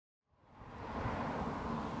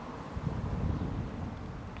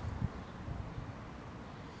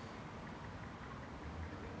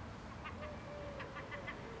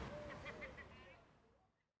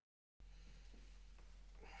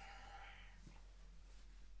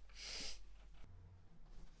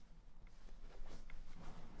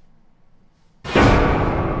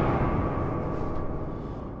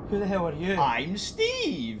Who the hell are you? I'm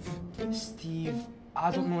Steve. Steve.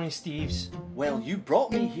 I don't know any Steves. Well, you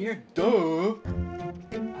brought me here, duh.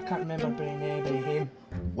 I can't remember bringing anybody home.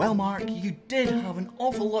 Well, Mark, you did have an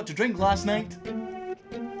awful lot to drink last night.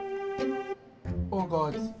 Oh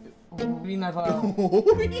God. We never...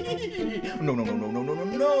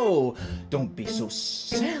 No. Don't be so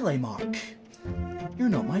silly, Mark. You're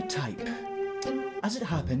not my type. As it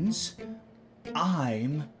happens,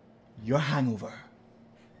 I'm your hangover.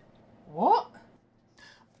 What?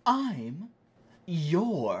 I'm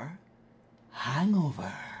your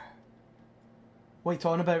hangover. What are you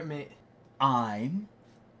talking about, mate? I'm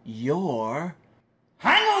your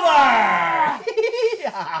hangover!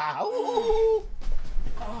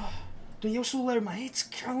 Don't yell so loud, my head's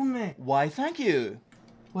killing me. Why, thank you.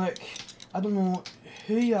 Look, I don't know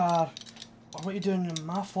who you are or what you're doing in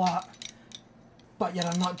my flat, but you're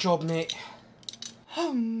a nut job, mate.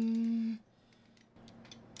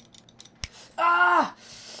 Ah!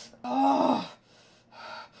 Oh!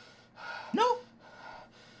 No.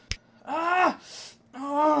 Ah!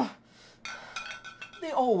 Oh!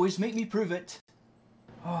 They always make me prove it.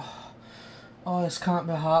 Oh, this can't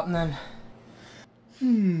be happening.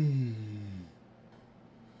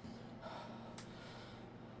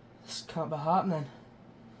 This can't be happening.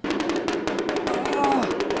 Ah!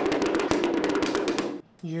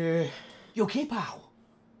 You okay, pal?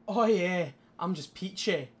 Oh yeah, I'm just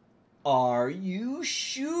peachy. Are you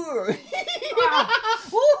sure?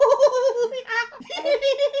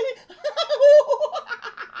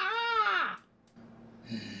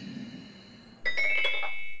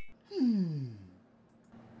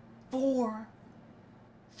 Four,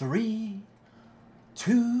 3,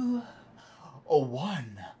 2,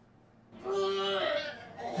 1.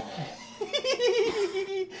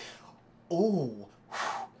 Oh,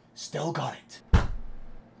 still got it.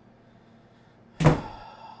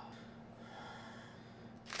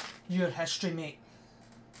 Your history, mate.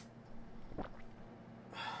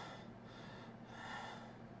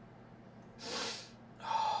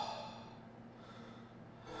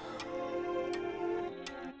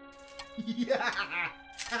 Yeah!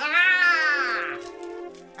 Come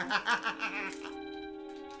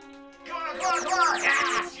on!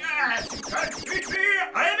 Yes! You can't beat me!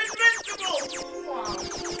 I'm invincible! Wow!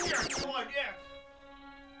 Here, come on, yeah!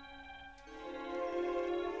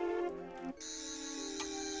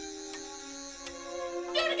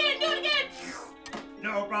 Do it again!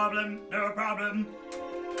 No problem.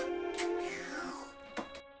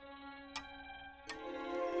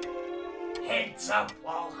 Heads up,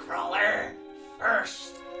 wall crawler.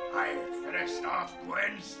 First, I finished off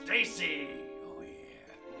Gwen Stacy. Oh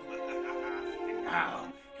yeah. And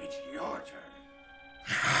now it's your turn.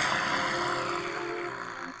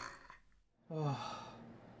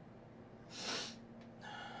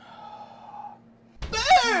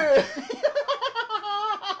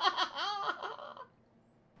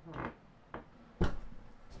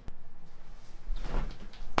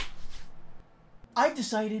 I've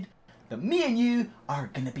decided that me and you are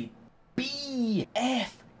gonna be BFFs.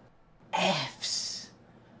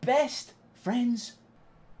 Best friends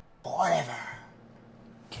forever.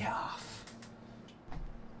 Get off.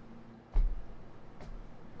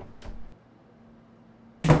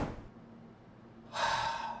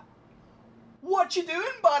 What you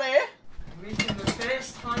doing, buddy? Making the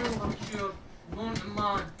best hangover cure known to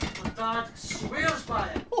man. My dad swears by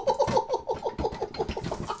it.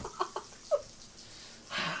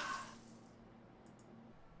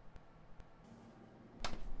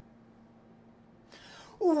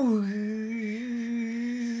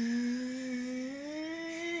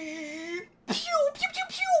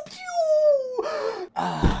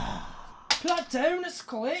 Put that down, it's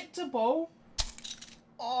collectible.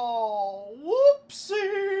 Oh,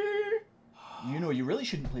 whoopsie! You know, you really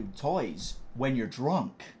shouldn't play with toys when you're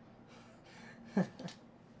drunk.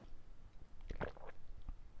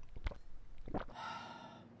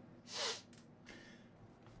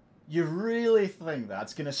 You really think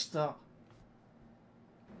that's gonna stop?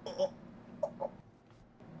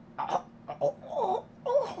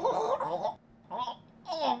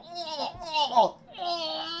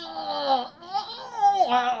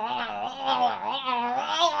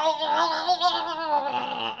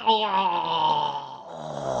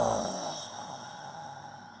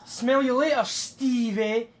 Smell you later,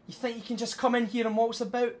 Stevie. You think you can just come in here and waltz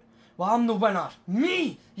about? Well, I'm the winner.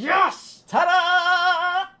 Me! Yes!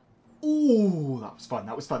 Ta-da! Ooh, that was fun.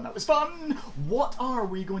 What are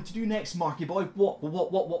we going to do next, Marky boy? What?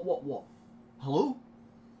 Hello?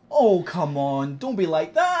 Oh, come on, don't be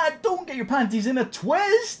like that. Don't get your panties in a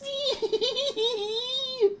twist.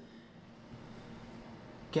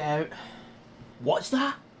 Get out. What's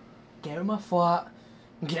that? Get out of my flat.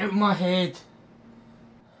 Get out of my head.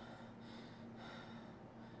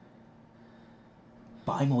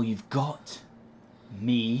 But I'm all you've got.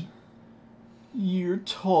 Me. Your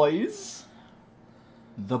toys.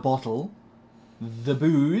 The bottle. The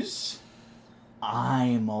booze.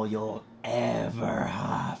 I'm all you'll ever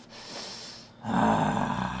have.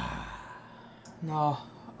 No,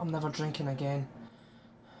 I'm never drinking again.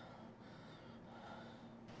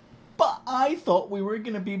 But I thought we were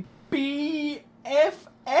gonna be BFFs.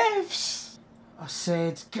 I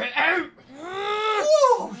said, get out!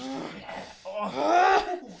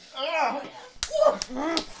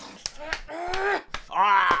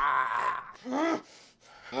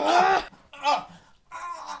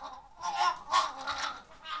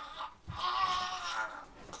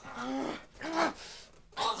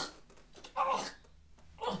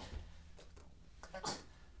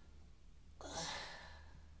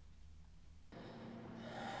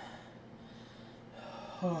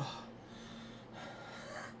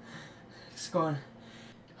 It's gone.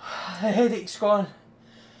 The headache's gone.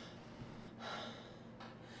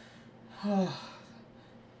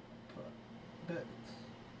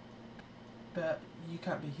 But you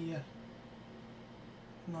can't be here.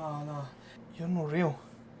 No, you're not real.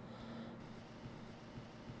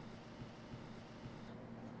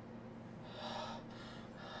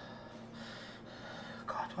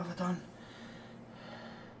 God, what have I done?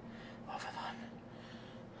 What have I done?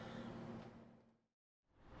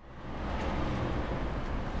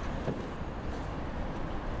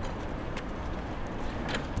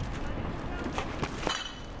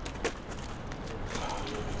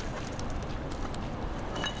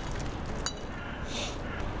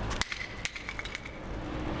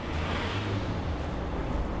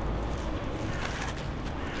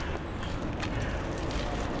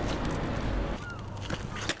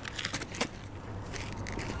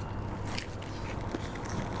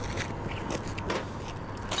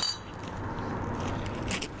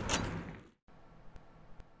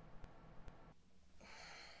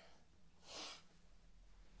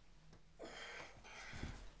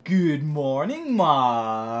 Good morning,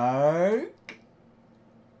 Mark.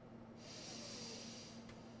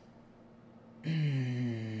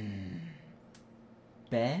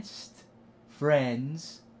 Best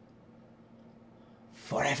friends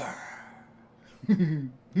forever.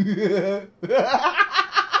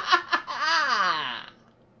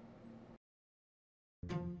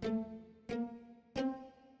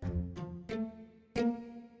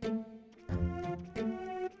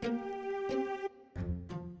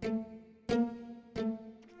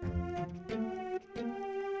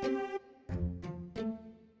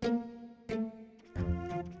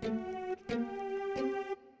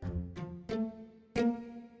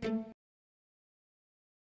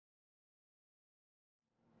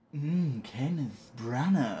 Kenneth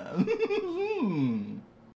Branagh.